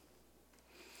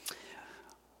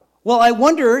Well, I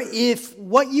wonder if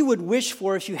what you would wish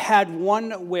for if you had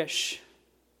one wish.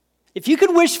 If you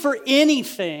could wish for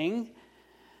anything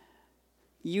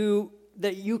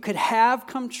that you could have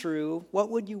come true, what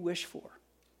would you wish for?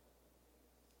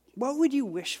 What would you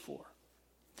wish for?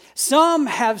 Some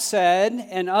have said,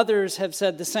 and others have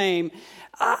said the same,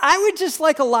 I would just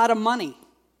like a lot of money,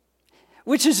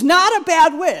 which is not a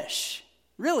bad wish.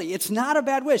 Really, it's not a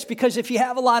bad wish, because if you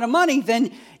have a lot of money,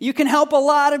 then you can help a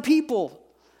lot of people.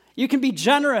 You can be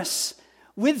generous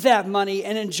with that money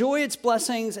and enjoy its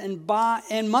blessings, and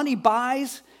money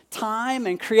buys time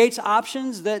and creates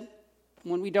options that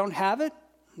when we don't have it,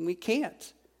 we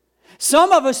can't.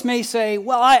 Some of us may say,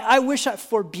 well, I wish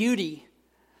for beauty,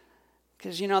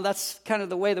 because, that's kind of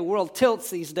the way the world tilts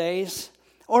these days,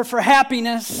 or for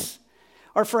happiness,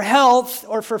 or for health,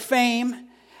 or for fame.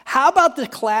 How about the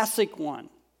classic one?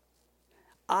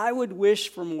 I would wish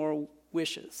for more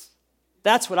wishes.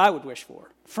 That's what I would wish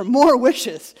for more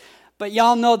wishes. But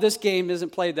y'all know this game isn't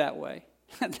played that way.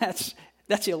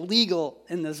 That's illegal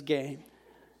in this game.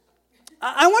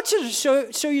 I want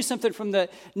to show you something from the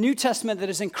New Testament that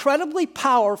is incredibly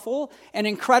powerful and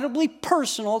incredibly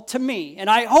personal to me. And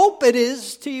I hope it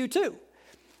is to you too.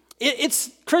 It's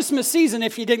Christmas season,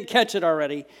 if you didn't catch it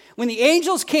already. When the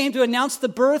angels came to announce the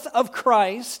birth of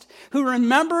Christ, who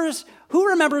remembers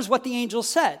what the angels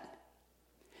said?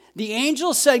 The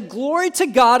angels said, "Glory to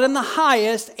God in the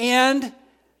highest and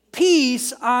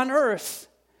peace on earth."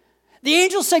 The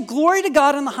angels said, "Glory to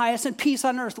God in the highest and peace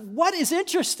on earth." What is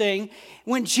interesting,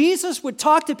 when Jesus would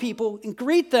talk to people and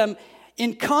greet them,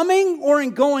 in coming or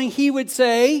in going, he would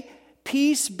say,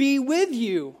 "Peace be with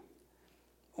you."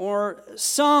 Or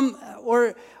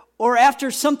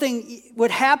after something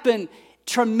would happen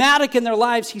traumatic in their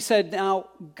lives, he said, "Now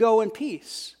go in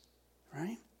peace."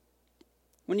 Right?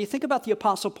 When you think about the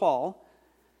Apostle Paul,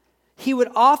 he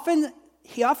often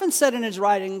said in his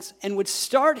writings and would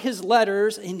start his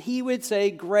letters, and he would say,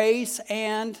 "Grace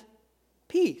and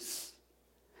peace."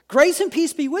 Grace and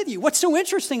peace be with you. What's so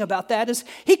interesting about that is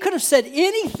he could have said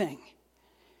anything,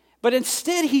 but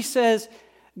instead he says,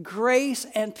 "Grace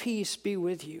and peace be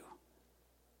with you."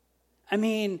 I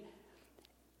mean,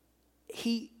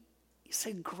 he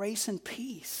said grace and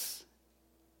peace.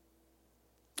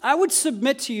 I would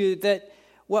submit to you that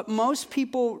what most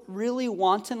people really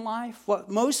want in life, what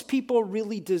most people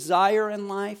really desire in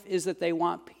life, is that they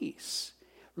want peace.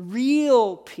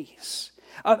 Real peace.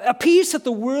 A peace that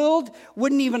the world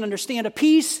wouldn't even understand. A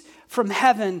peace from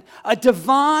heaven. A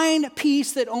divine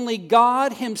peace that only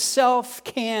God himself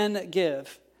can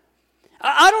give.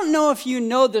 I don't know if you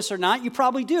know this or not. You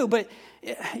probably do, but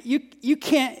you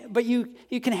can't. But you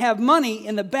can have money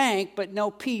in the bank, but no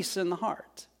peace in the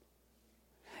heart.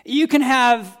 You can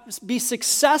be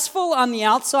successful on the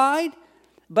outside,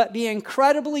 but be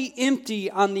incredibly empty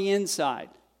on the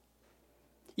inside.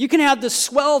 You can have the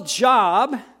swell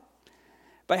job,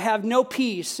 but have no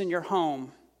peace in your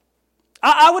home.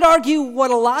 I would argue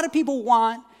what a lot of people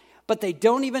want, but they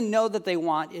don't even know that they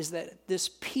want, is that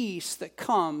this peace that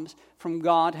comes from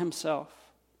God himself.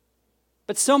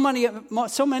 But so many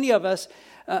of us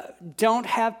don't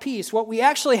have peace. What we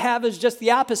actually have is just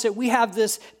the opposite. We have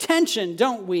this tension,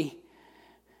 don't we?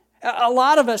 A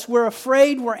lot of us, we're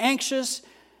afraid, we're anxious.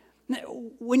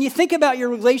 When you think about your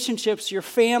relationships, your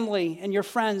family, and your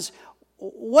friends,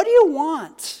 what do you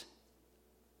want?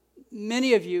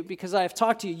 Many of you, because I have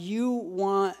talked to you, you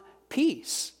want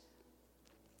peace.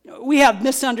 We have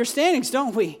misunderstandings,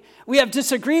 don't we? We have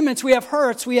disagreements, we have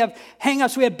hurts, we have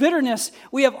hang-ups, we have bitterness,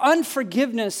 we have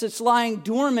unforgiveness that's lying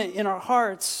dormant in our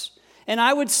hearts. And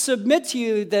I would submit to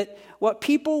you that what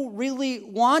people really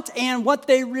want and what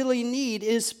they really need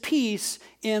is peace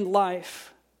in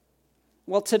life.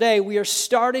 Well, today we are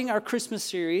starting our Christmas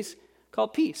series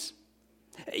called Peace.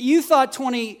 You thought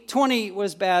 2020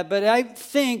 was bad, but I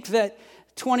think that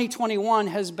 2021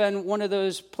 has been one of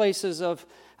those places of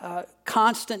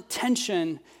constant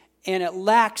tension, and it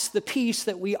lacks the peace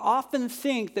that we often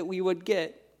think that we would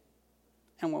get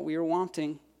and what we are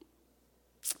wanting.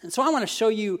 And so I want to show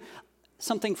you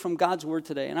something from God's Word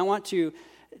today, and I want to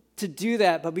do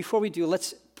that, but before we do,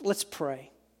 let's pray.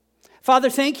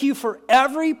 Father, thank you for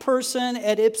every person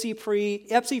at Ipsy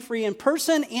Free in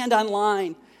person and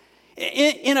online.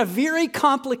 In a very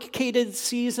complicated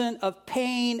season of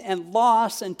pain and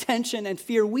loss and tension and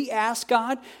fear, we ask,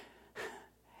 God,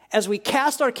 as we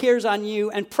cast our cares on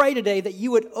you and pray today, that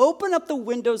you would open up the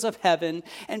windows of heaven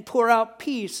and pour out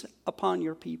peace upon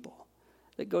your people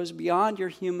that goes beyond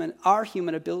our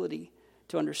human ability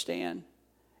to understand.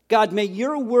 God, may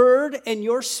your word and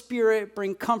your spirit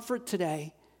bring comfort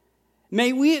today.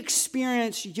 May we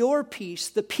experience your peace,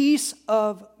 the peace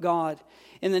of God.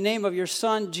 In the name of your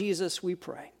Son, Jesus, we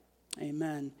pray.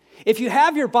 Amen. If you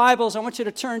have your Bibles, I want you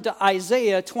to turn to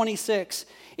Isaiah 26.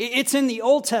 It's in the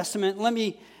Old Testament. Let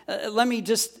me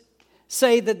just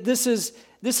say that this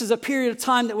is a period of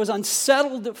time that was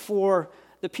unsettled for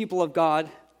the people of God,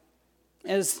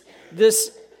 as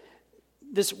this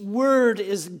word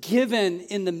is given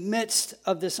in the midst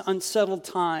of this unsettled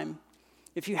time.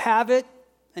 If you have it,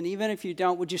 and even if you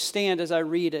don't, would you stand as I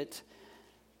read it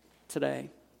today?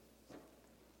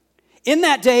 In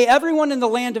that day, everyone in the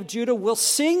land of Judah will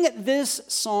sing this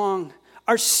song.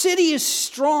 Our city is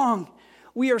strong.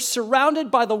 We are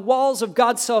surrounded by the walls of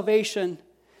God's salvation.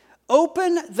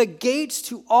 Open the gates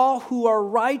to all who are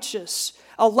righteous.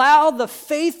 Allow the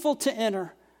faithful to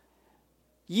enter.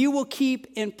 You will keep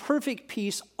in perfect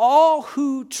peace all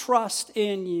who trust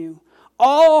in you,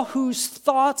 all whose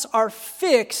thoughts are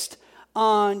fixed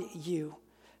on you.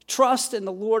 Trust in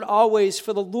the Lord always,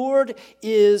 for the Lord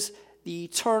is the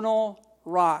eternal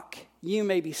rock. You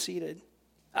may be seated.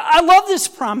 I love this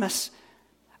promise.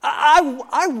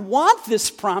 I want this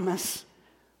promise.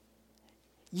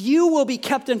 You will be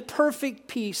kept in perfect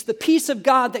peace. The peace of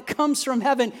God that comes from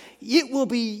heaven, it will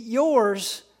be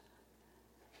yours.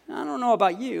 I don't know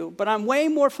about you, but I'm way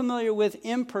more familiar with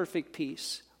imperfect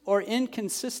peace or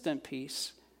inconsistent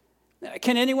peace.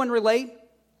 Can anyone relate?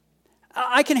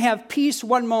 I can have peace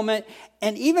one moment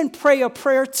and even pray a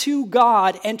prayer to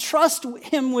God and trust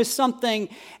him with something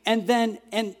and then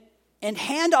and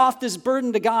hand off this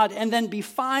burden to God and then be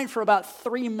fine for about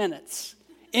 3 minutes.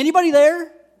 Anybody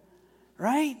there?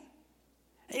 Right?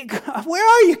 Where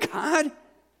are you, God?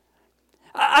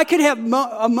 I could have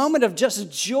a moment of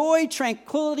just joy,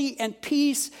 tranquility, and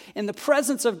peace in the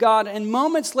presence of God, and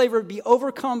moments later be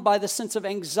overcome by the sense of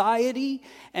anxiety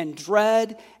and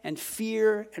dread and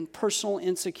fear and personal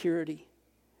insecurity.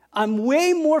 I'm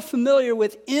way more familiar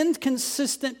with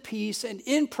inconsistent peace and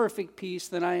imperfect peace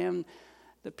than I am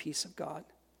the peace of God.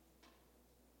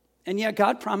 And yet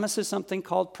God promises something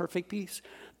called perfect peace,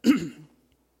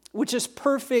 which is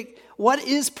perfect. What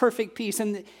is perfect peace?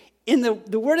 And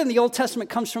the word in the Old Testament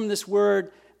comes from this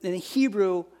word in the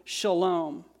Hebrew,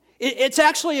 shalom. It's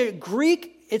actually a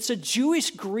Greek, it's a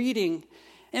Jewish greeting.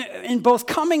 In both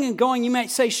coming and going, you might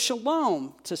say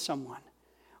shalom to someone,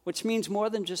 which means more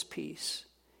than just peace.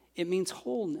 It means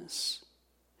wholeness.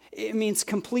 It means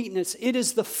completeness. It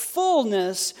is the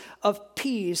fullness of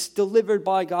peace delivered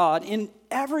by God in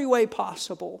every way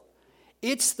possible.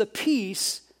 It's the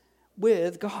peace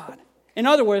with God. In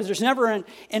other words, there's never an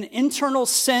internal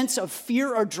sense of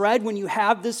fear or dread when you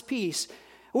have this peace.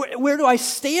 Where do I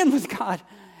stand with God?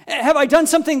 Have I done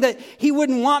something that he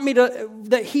wouldn't want me to,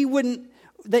 that he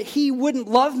wouldn't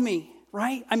love me,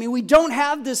 right? I mean, we don't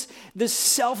have this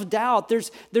self-doubt.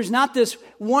 There's not this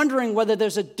wondering whether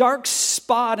there's a dark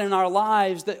spot in our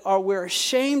lives that we're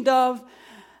ashamed of,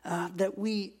 that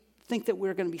we think that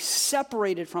we're going to be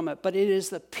separated from it. But it is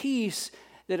the peace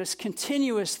that is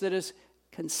continuous, that is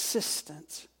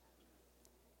consistent.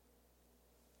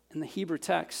 In the Hebrew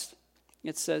text,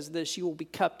 it says this: you will be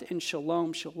kept in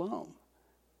shalom, shalom.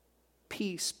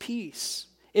 Peace, peace.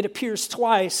 It appears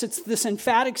twice. It's this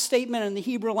emphatic statement in the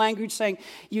Hebrew language saying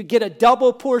you get a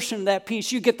double portion of that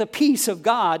peace. You get the peace of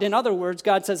God. In other words,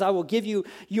 God says, I will give you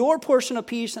your portion of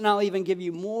peace, and I'll even give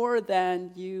you more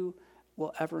than you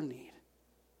will ever need.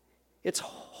 It's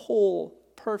whole,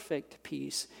 perfect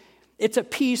peace. It's a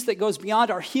peace that goes beyond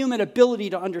our human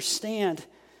ability to understand.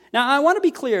 Now, I want to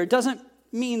be clear. It doesn't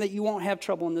mean that you won't have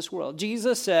trouble in this world.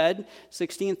 Jesus said,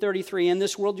 16:33, in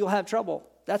this world you'll have trouble.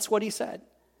 That's what he said.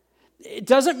 It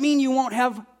doesn't mean you won't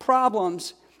have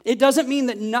problems. It doesn't mean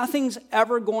that nothing's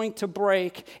ever going to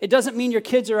break. It doesn't mean your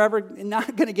kids are ever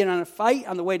not going to get on a fight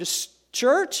on the way to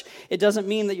church. It doesn't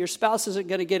mean that your spouse isn't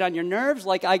going to get on your nerves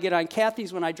like I get on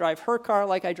Kathy's when I drive her car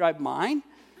like I drive mine.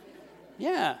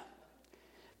 Yeah.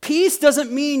 Peace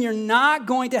doesn't mean you're not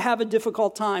going to have a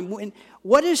difficult time.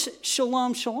 What is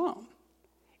shalom, shalom?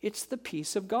 It's the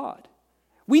peace of God.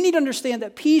 We need to understand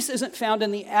that peace isn't found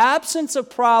in the absence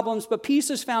of problems, but peace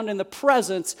is found in the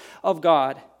presence of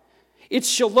God. It's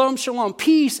shalom, shalom.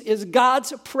 Peace is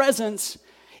God's presence.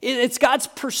 It's God's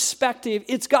perspective.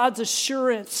 It's God's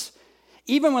assurance.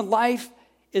 Even when life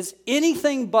is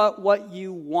anything but what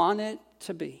you want it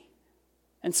to be.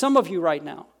 And some of you right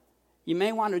now, you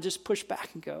may want to just push back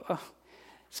and go, oh,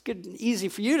 it's good and easy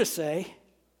for you to say,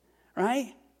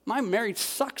 right? My marriage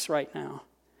sucks right now.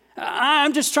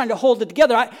 I'm just trying to hold it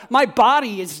together. My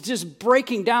body is just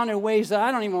breaking down in ways that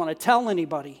I don't even want to tell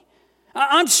anybody.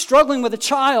 I'm struggling with a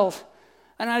child,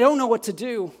 and I don't know what to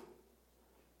do.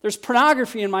 There's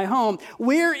pornography in my home.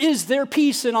 Where is their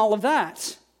peace in all of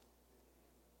that?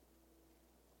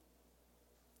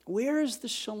 Where is the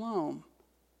shalom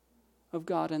of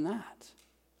God in that?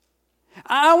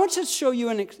 I want to show you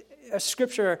in a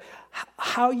scripture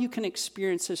how you can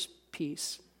experience this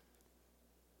peace.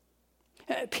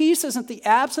 Peace isn't the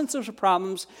absence of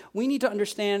problems. We need to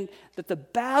understand that the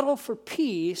battle for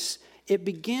peace, it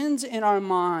begins in our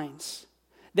minds.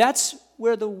 That's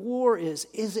where the war is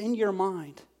in your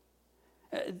mind.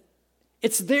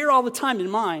 It's there all the time in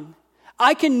mine.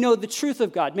 I can know the truth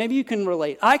of God. Maybe you can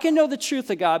relate. I can know the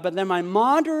truth of God, but then my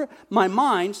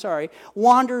mind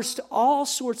wanders to all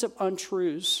sorts of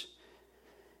untruths.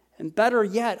 And better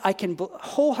yet, I can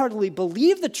wholeheartedly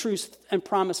believe the truths and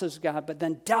promises of God, but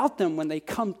then doubt them when they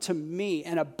come to me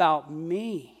and about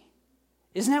me.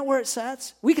 Isn't that where it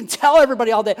sets? We can tell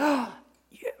everybody all day, oh,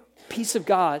 yeah, peace of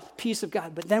God.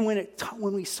 But then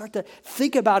when we start to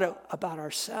think about it, about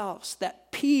ourselves,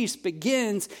 that peace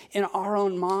begins in our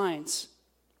own minds.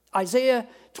 Isaiah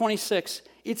 26,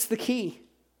 it's the key.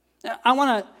 I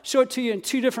want to show it to you in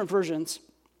two different versions.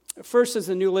 First is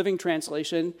the New Living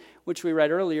Translation, which we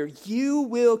read earlier. You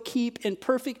will keep in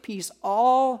perfect peace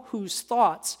all whose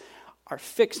thoughts are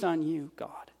fixed on you,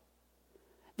 God.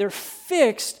 They're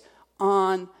fixed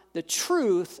on the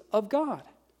truth of God.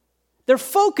 They're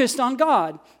focused on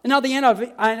God. And now the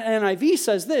NIV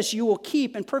says this, you will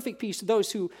keep in perfect peace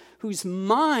those whose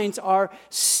minds are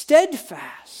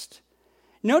steadfast.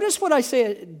 Notice what I say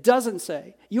it doesn't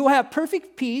say. You will have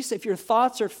perfect peace if your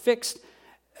thoughts are fixed.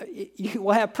 You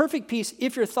will have perfect peace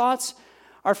if your thoughts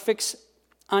are fixed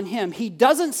on him. He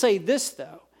doesn't say this,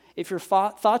 though. If your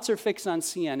thoughts are fixed on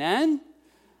CNN,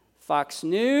 Fox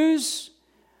News,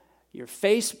 your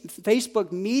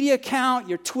Facebook media account,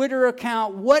 your Twitter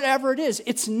account, whatever it is,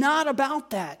 it's not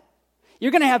about that.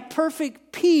 You're going to have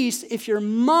perfect peace if your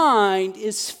mind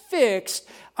is fixed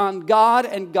on God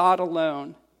and God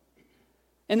alone.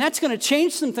 And that's going to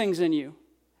change some things in you.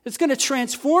 It's going to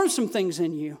transform some things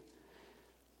in you.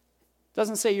 It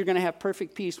doesn't say you're going to have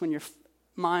perfect peace when your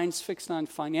mind's fixed on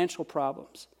financial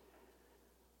problems,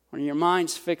 when your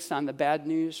mind's fixed on the bad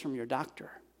news from your doctor.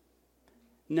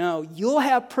 No, you'll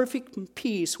have perfect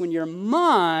peace when your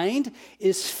mind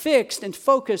is fixed and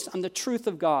focused on the truth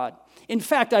of God. In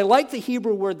fact, I like the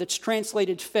Hebrew word that's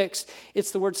translated fixed.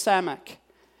 It's the word samak.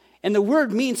 And the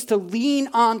word means to lean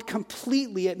on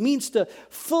completely. It means to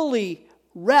fully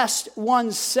rest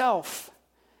oneself.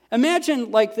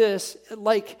 Imagine like this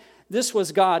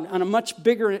was God on a much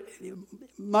bigger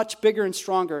and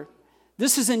stronger.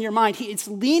 This is in your mind. It's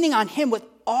leaning on him with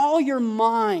all your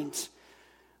mind.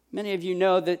 Many of you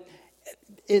know that,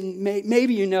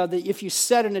 maybe you know that if you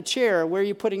sit in a chair, where are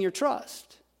you putting your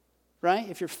trust? Right?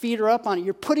 If your feet are up on it,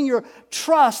 you're putting your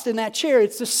trust in that chair.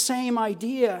 It's the same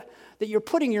idea. That you're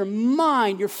putting your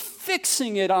mind, you're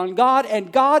fixing it on God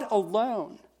and God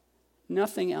alone,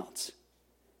 nothing else.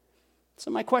 So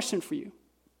my question for you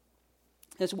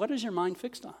is, what is your mind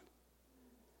fixed on?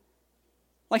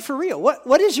 Like for real,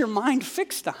 what is your mind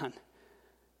fixed on?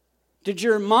 Did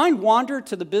your mind wander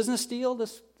to the business deal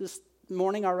this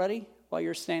morning already while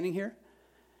you're standing here?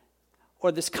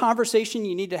 Or this conversation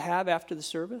you need to have after the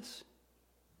service?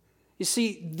 You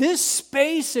see, this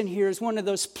space in here is one of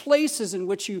those places in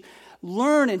which you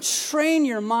learn and train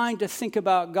your mind to think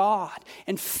about God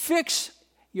and fix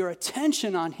your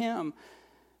attention on him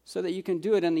so that you can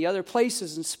do it in the other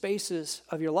places and spaces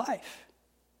of your life.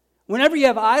 Whenever you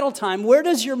have idle time, where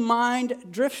does your mind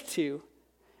drift to?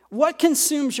 What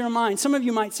consumes your mind? Some of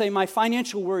you might say, my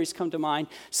financial worries come to mind.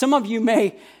 Some of you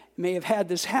may have had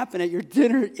this happen at your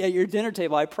dinner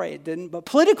table. I pray it didn't. But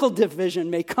political division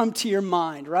may come to your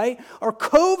mind, right? Or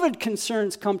COVID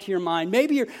concerns come to your mind.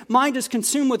 Maybe your mind is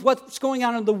consumed with what's going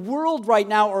on in the world right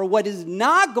now or what is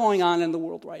not going on in the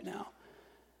world right now.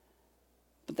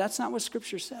 But that's not what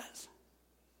Scripture says.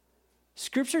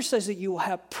 Scripture says that you will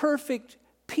have perfect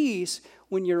peace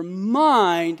when your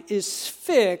mind is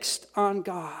fixed on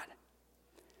God.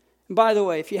 And by the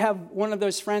way, if you have one of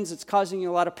those friends that's causing you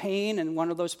a lot of pain in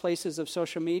one of those places of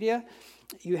social media,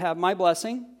 you have my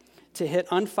blessing to hit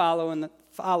unfollow and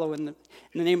follow in the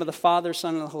name of the Father,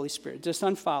 Son, and the Holy Spirit. Just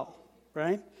unfollow,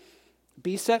 right?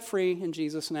 Be set free in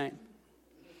Jesus' name.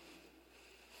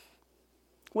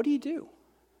 What do?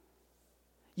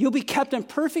 You'll be kept in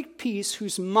perfect peace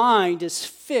whose mind is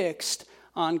fixed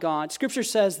on God. Scripture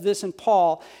says this, and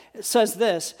Paul says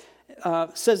this.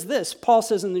 Paul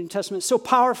says in the New Testament so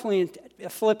powerfully in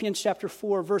Philippians chapter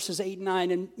 4, verses 8 and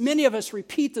 9, and many of us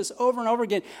repeat this over and over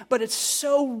again, but it's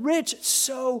so rich, it's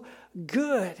so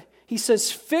good. He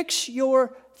says, fix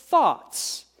your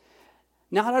thoughts.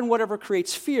 not on whatever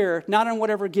creates fear, not on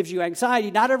whatever gives you anxiety,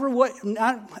 not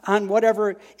on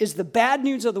whatever is the bad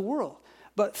news of the world,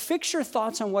 but fix your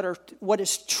thoughts on what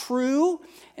is true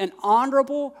and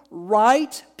honorable,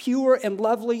 right, pure, and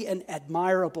lovely, and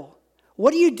admirable.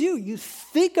 What do? You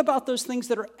think about those things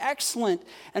that are excellent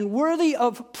and worthy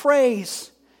of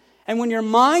praise. And when your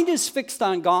mind is fixed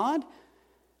on God,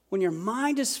 when your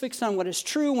mind is fixed on what is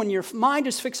true, when your mind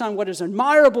is fixed on what is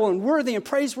admirable and worthy and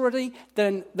praiseworthy,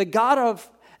 then the God of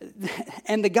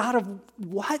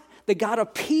what? The God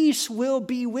of peace will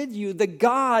be with you. The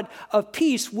God of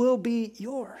peace will be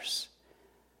yours.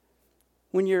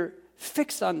 When you're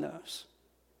fixed on those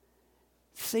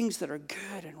things that are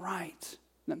good and right,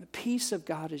 then the peace of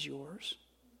God is yours.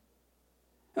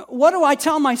 What do I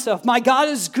tell myself? My God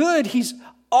is good. He's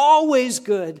always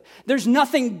good. There's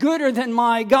nothing gooder than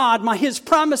my God. His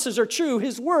promises are true.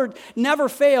 His word never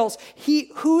fails.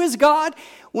 Who is God?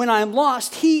 When I am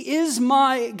lost, He is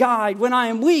my guide. When I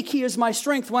am weak, He is my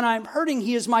strength. When I am hurting,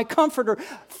 He is my comforter.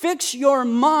 Fix your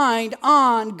mind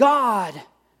on God.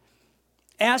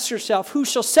 Ask yourself, who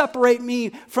shall separate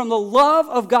me from the love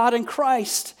of God in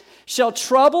Christ? Shall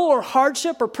trouble or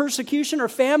hardship or persecution or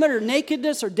famine or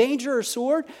nakedness or danger or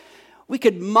sword? We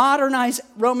could modernize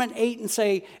Romans 8 and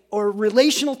say, or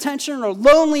relational tension or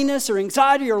loneliness or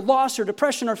anxiety or loss or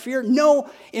depression or fear. No,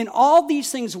 in all these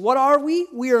things, what are we?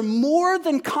 We are more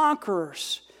than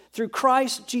conquerors through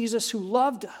Christ Jesus who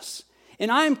loved us. And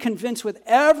I am convinced with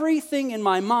everything in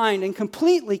my mind and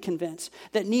completely convinced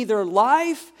that neither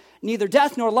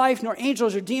death nor life, nor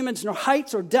angels or demons, nor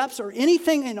heights or depths or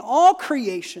anything in all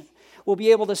creation will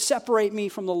be able to separate me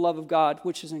from the love of God,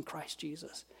 which is in Christ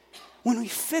Jesus. When we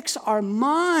fix our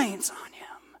minds on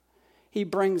Him, He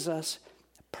brings us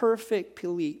perfect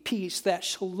peace, that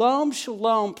shalom,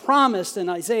 shalom promised in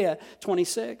Isaiah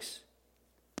 26.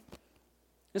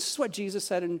 This is what Jesus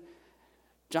said in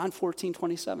John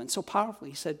 14:27, so powerfully.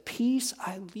 He said, peace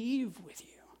I leave with you.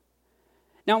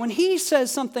 Now, when He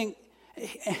says something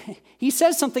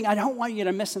I don't want you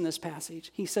to miss in this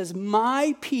passage. He says,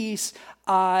 my peace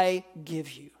I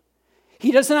give you.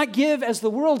 He does not give as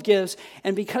the world gives,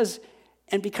 and because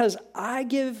I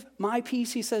give my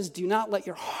peace, He says, do not let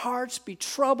your hearts be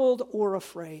troubled or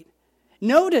afraid.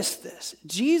 Notice this.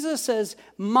 Jesus says,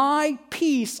 my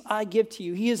peace I give to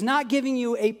you. He is not giving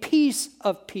you a piece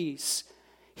of peace.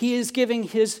 He is giving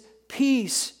His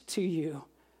peace to you.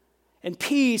 And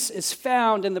peace is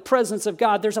found in the presence of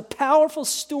God. There's a powerful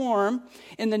storm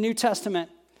in the New Testament.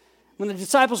 When the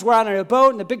disciples were out on a boat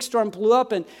and the big storm blew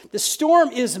up, and the storm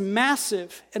is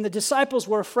massive, and the disciples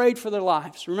were afraid for their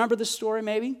lives. Remember this story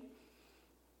maybe?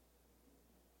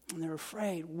 And they're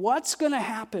afraid. What's going to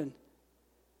happen?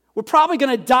 We're probably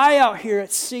going to die out here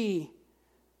at sea.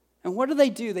 And what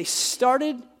do? They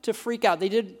started to freak out. They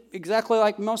did exactly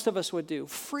like most of us would do.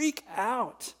 Freak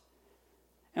out.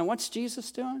 And what's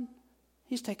Jesus doing?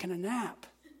 He's taking a nap.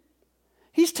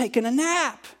 He's taking a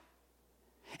nap.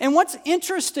 And what's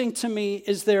interesting to me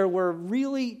is there were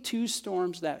really two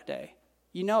storms that day.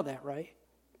 You know that, right?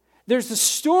 There's the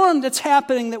storm that's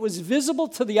happening that was visible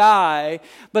to the eye,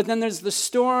 but then there's the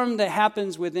storm that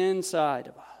happens within inside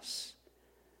of us,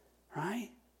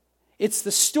 right? It's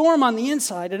the storm on the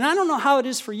inside. And I don't know how it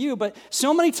is for you, but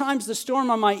so many times the storm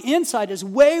on my inside is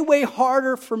way, way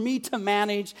harder for me to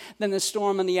manage than the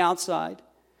storm on the outside.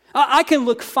 I can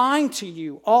look fine to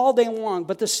you all day long,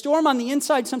 but the storm on the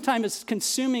inside sometimes is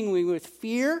consuming me with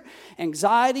fear,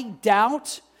 anxiety,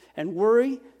 doubt, and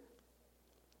worry.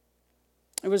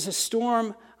 It was a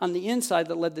storm on the inside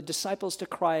that led the disciples to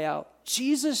cry out,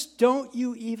 Jesus, don't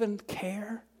you even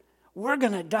care? We're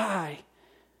going to die.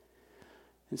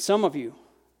 And some of you,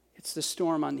 it's the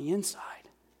storm on the inside.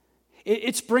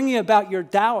 It's bringing about your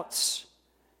doubts.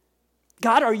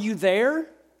 God, are you there?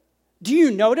 Do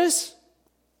you notice?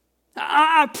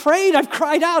 I prayed, I've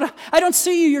cried out, I don't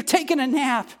see you, you're taking a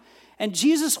nap. And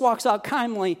Jesus walks out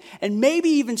kindly and maybe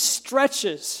even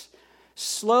stretches.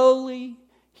 Slowly,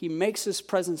 He makes His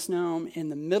presence known in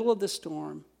the middle of the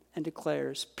storm and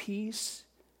declares, peace,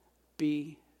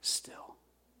 be still.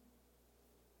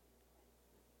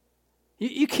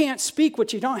 You can't speak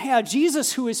what you don't have.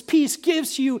 Jesus, who is peace,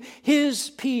 gives you His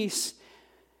peace.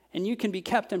 And you can be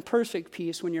kept in perfect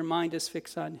peace when your mind is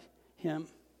fixed on Him.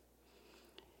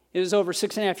 It was over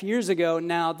 6.5 years ago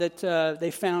now that they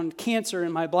found cancer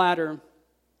in my bladder.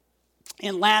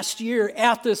 And last year,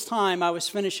 at this time, I was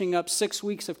finishing up 6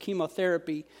 weeks of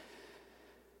chemotherapy.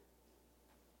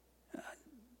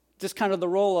 Just kind of the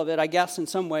role of it, I guess, in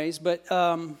some ways. But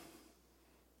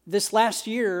this last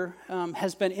year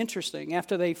has been interesting.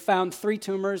 After they found 3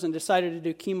 tumors and decided to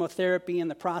do chemotherapy in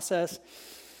the process,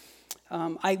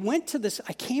 I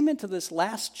came into this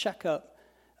last checkup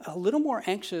a little more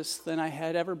anxious than I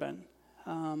had ever been.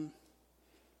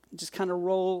 Just kind of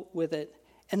roll with it.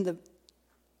 And the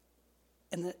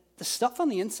stuff on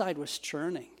the inside was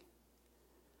churning.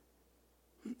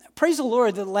 Praise the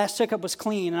Lord that the last checkup was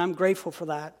clean, and I'm grateful for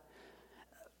that.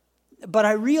 But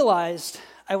I realized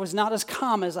I was not as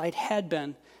calm as I had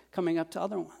been coming up to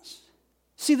other ones.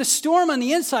 See, the storm on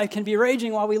the inside can be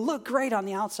raging while we look great on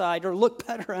the outside or look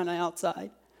better on the outside.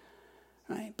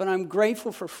 Right? But I'm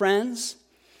grateful for friends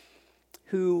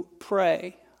who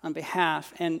pray on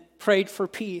behalf and prayed for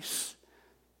peace.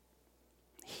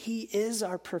 He is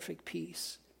our perfect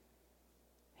peace.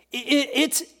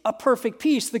 It's a perfect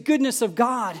peace, the goodness of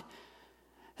God.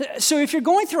 So if you're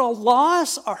going through a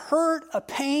loss, a hurt, a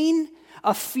pain,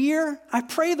 a fear, I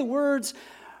pray the words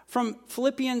from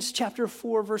Philippians chapter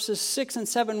 4, verses 6 and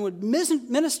 7 would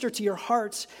minister to your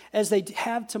hearts as they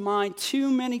have to mine too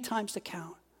many times to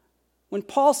count. When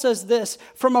Paul says this,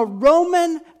 from a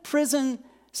Roman prison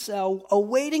cell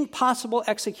awaiting possible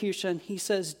execution, he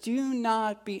says, do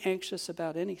not be anxious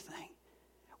about anything.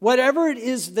 Whatever it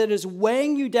is that is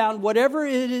weighing you down, whatever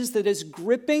it is that is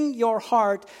gripping your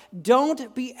heart,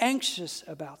 don't be anxious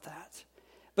about that.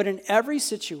 But in every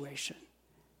situation,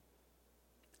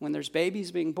 when there's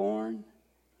babies being born,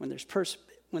 when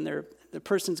the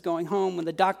person's going home, when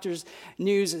the doctor's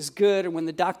news is good or when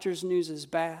the doctor's news is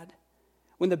bad,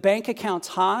 when the bank account's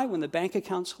high, when the bank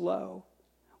account's low,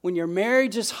 when your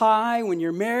marriage is high, when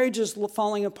your marriage is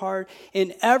falling apart,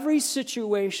 in every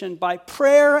situation, by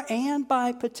prayer and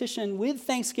by petition, with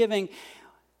thanksgiving,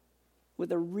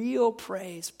 with a real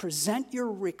praise, present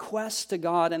your requests to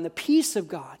God, and the peace of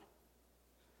God,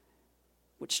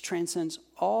 which transcends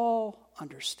all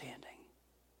understanding,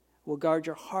 will guard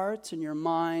your hearts and your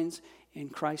minds in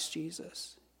Christ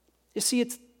Jesus. You see,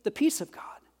 it's the peace of God.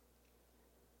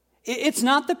 It's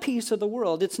not the peace of the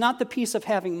world. It's not the peace of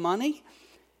having money.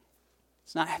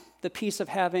 It's not the peace of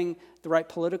having the right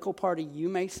political party you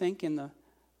may think in the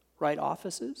right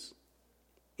offices.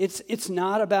 It's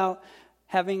not about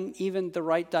having even the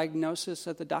right diagnosis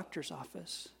at the doctor's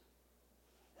office.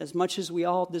 As much as we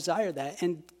all desire that,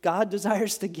 and God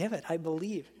desires to give it, I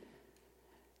believe.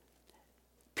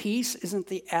 Peace isn't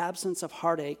the absence of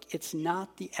heartache. It's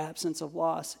not the absence of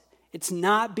loss. It's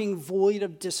not being void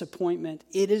of disappointment.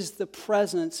 It is the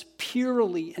presence,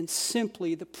 purely and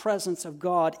simply the presence of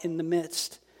God in the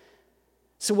midst.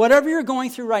 So whatever you're going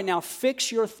through right now,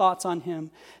 fix your thoughts on Him.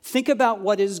 Think about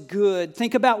what is good.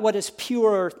 Think about what is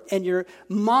pure. And your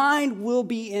mind will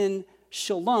be in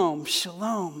shalom,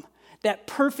 that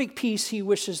perfect peace He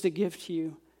wishes to give to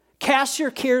you. Cast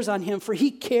your cares on Him, for He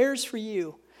cares for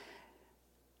you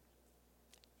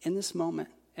in this moment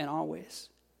and always.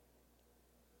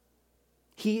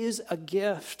 He is a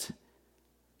gift,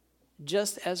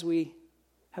 just as we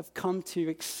have come to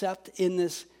accept in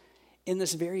this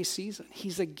very season.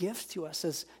 He's a gift to us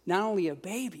as not only a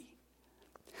baby,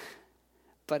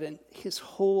 but in His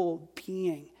whole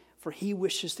being, for He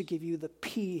wishes to give you the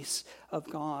peace of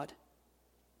God.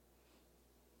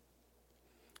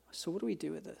 So what do we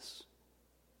do with this?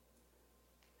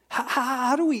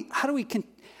 How do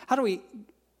we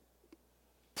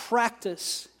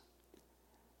practice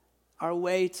our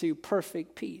way to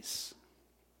perfect peace?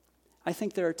 I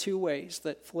think there are two ways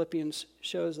that Philippians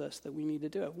shows us that we need to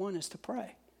do it. One is to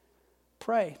pray.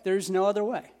 Pray. There's no other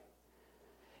way.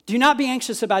 Do not be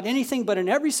anxious about anything, but in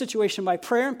every situation, by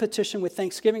prayer and petition with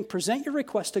thanksgiving, present your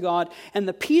request to God, and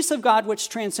the peace of God, which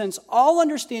transcends all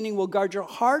understanding, will guard your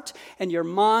heart and your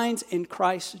minds in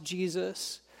Christ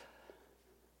Jesus.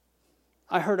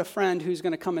 I heard a friend who's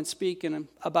going to come and speak in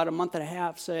about a month and a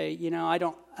half say, I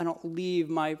don't leave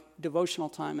my devotional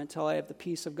time until I have the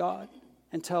peace of God,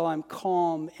 until I'm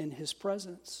calm in His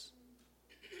presence.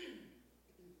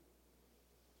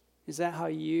 Is that how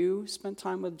you spend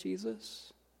time with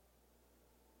Jesus?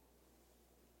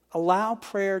 Allow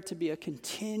prayer to be a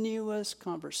continuous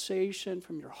conversation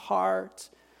from your heart,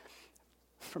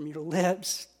 from your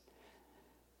lips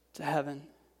to heaven.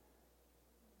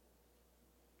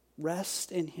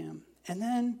 Rest in Him. And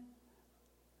then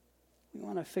we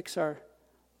want to fix our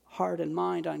heart and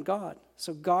mind on God.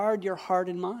 So guard your heart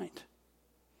and mind.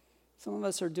 Some of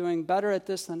us are doing better at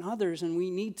this than others, and we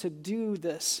need to do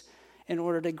this in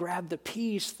order to grab the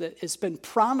peace that has been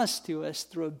promised to us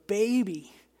through a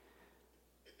baby,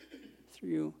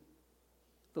 through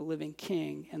the living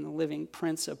King and the living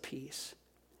Prince of Peace.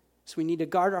 So we need to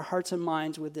guard our hearts and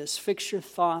minds with this. Fix your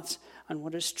thoughts on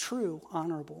what is true,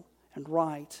 honorable, and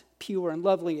right, pure and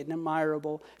lovely and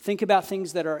admirable. Think about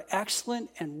things that are excellent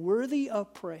and worthy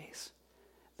of praise.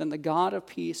 Then the God of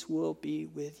peace will be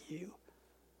with you.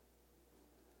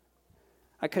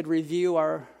 I could review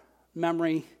our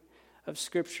memory of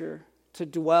Scripture, to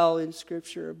dwell in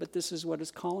Scripture, but this is what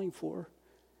it's calling for,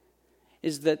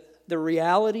 is that the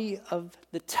reality of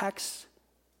the text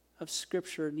of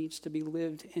Scripture needs to be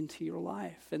lived into your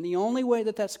life. And the only way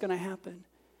that that's going to happen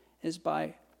is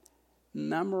by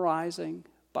memorizing,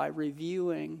 by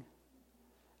reviewing,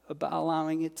 by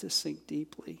allowing it to sink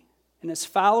deeply. And as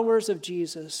followers of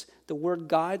Jesus, the Word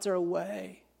guides our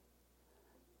way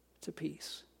to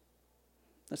peace.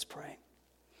 Let's pray.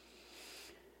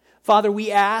 Father,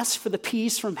 we ask for the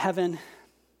peace from heaven.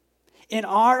 In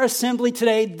our assembly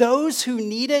today, those who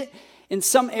need it in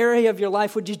some area of your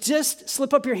life, would you just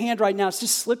slip up your hand right now?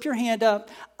 Just slip your hand up.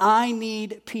 I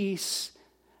need peace.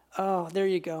 Oh, there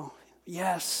you go.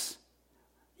 Yes.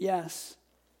 Yes.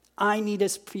 I need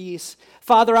his peace.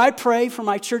 Father, I pray for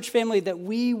my church family that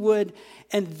we would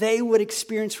and they would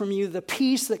experience from you the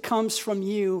peace that comes from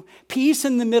you. Peace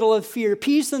in the middle of fear,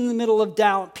 peace in the middle of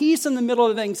doubt, peace in the middle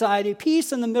of anxiety,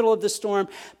 peace in the middle of the storm,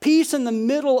 peace in the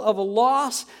middle of a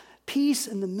loss, peace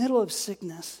in the middle of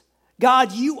sickness.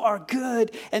 God, you are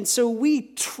good, and so we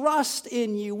trust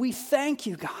in you. We thank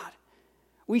you, God.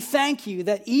 We thank you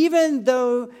that even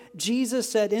though Jesus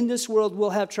said in this world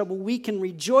we'll have trouble, we can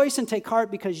rejoice and take heart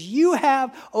because you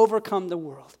have overcome the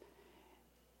world.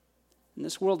 And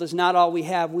this world is not all we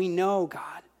have. We know,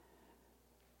 God,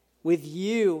 with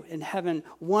you in heaven,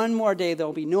 one more day there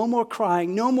will be no more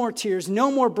crying, no more tears, no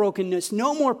more brokenness,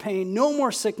 no more pain, no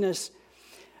more sickness.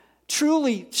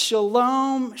 Truly,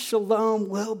 shalom, shalom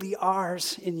will be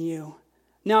ours in you.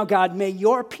 Now, God, may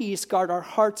your peace guard our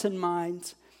hearts and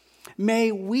minds.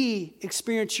 May we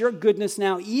experience your goodness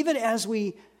now, even as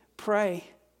we pray.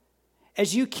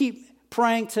 As you keep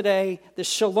praying today, the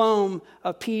shalom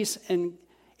of peace and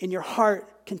in your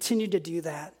heart, continue to do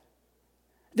that.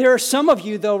 There are some of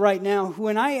you, though, right now, who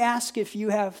when I ask if you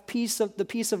have the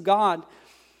peace of God,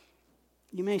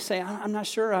 you may say, I'm not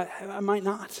sure, I might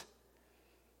not.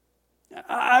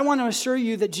 I want to assure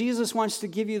you that Jesus wants to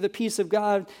give you the peace of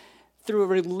God through a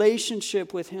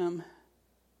relationship with him.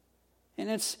 And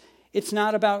it's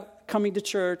not about coming to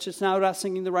church. It's not about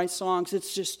singing the right songs.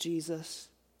 It's just Jesus.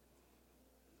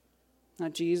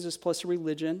 Not Jesus plus a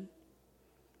religion.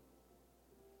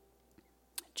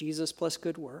 Jesus plus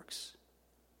good works.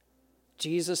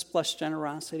 Jesus plus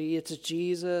generosity. It's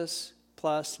Jesus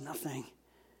plus nothing.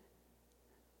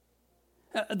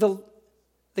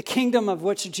 The kingdom of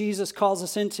which Jesus calls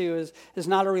us into is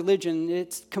not a religion.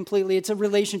 It's a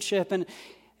relationship, and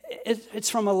it's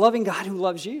from a loving God who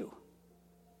loves you.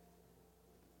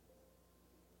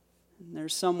 And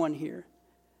there's someone here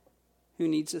who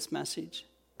needs this message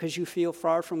because you feel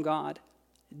far from God,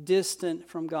 distant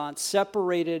from God,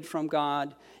 separated from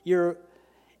God. You're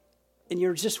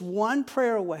just one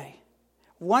prayer away,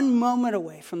 one moment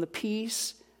away from the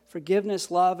peace,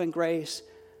 forgiveness, love, and grace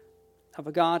of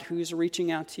a God who's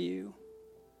reaching out to you,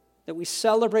 that we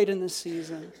celebrate in this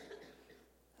season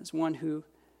as one who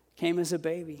came as a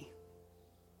baby.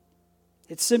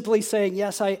 It's simply saying,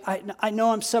 yes, I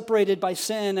know I'm separated by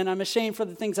sin and I'm ashamed for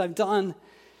the things I've done.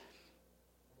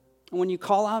 And when you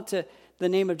call out to the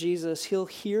name of Jesus, he'll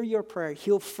hear your prayer.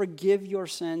 He'll forgive your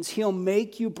sins. He'll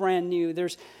make you brand new.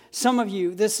 There's some of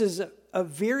you, this is a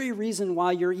very reason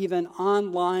why you're even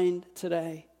online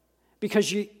today.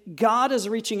 Because God is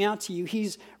reaching out to you.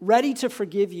 He's ready to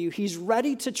forgive you. He's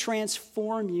ready to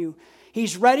transform you.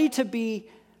 He's ready to be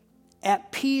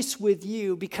at peace with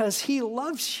you because he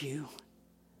loves you.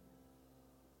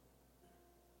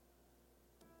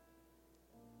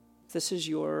 This is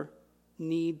your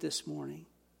need this morning.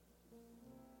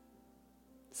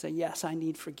 Say, yes, I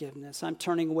need forgiveness. I'm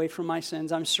turning away from my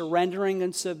sins. I'm surrendering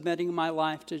and submitting my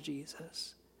life to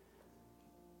Jesus.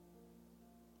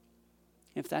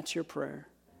 If that's your prayer,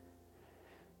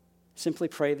 simply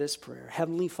pray this prayer.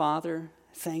 Heavenly Father,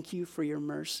 thank you for your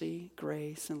mercy,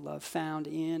 grace, and love found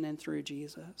in and through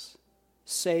Jesus.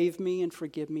 Save me and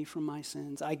forgive me from my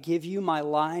sins. I give you my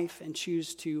life and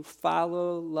choose to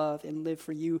follow, love, and live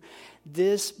for you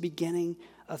this beginning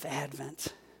of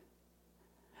Advent.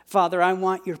 Father, I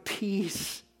want your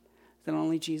peace that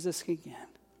only Jesus can give.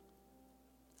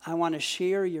 I want to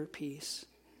share your peace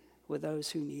with those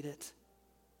who need it.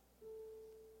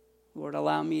 Lord,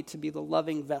 allow me to be the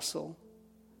loving vessel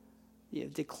you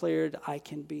have declared I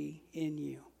can be in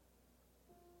you.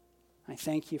 I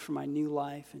thank you for my new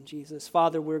life in Jesus.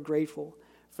 Father, we're grateful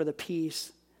for the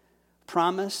peace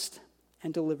promised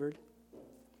and delivered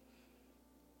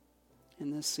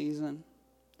in this season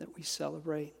that we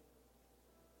celebrate.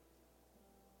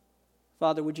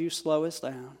 Father, would you slow us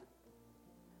down?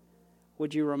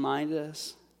 Would you remind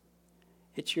us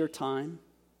it's your time?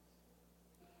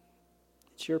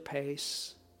 It's your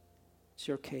pace. It's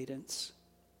your cadence.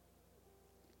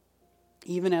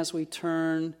 Even as we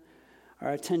turn our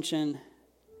attention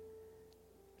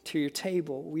to your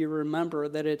table, we remember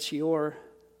that it's your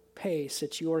pace,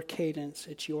 it's your cadence,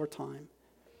 it's your time.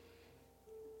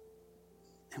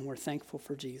 And we're thankful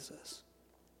for Jesus.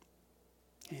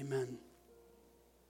 Amen.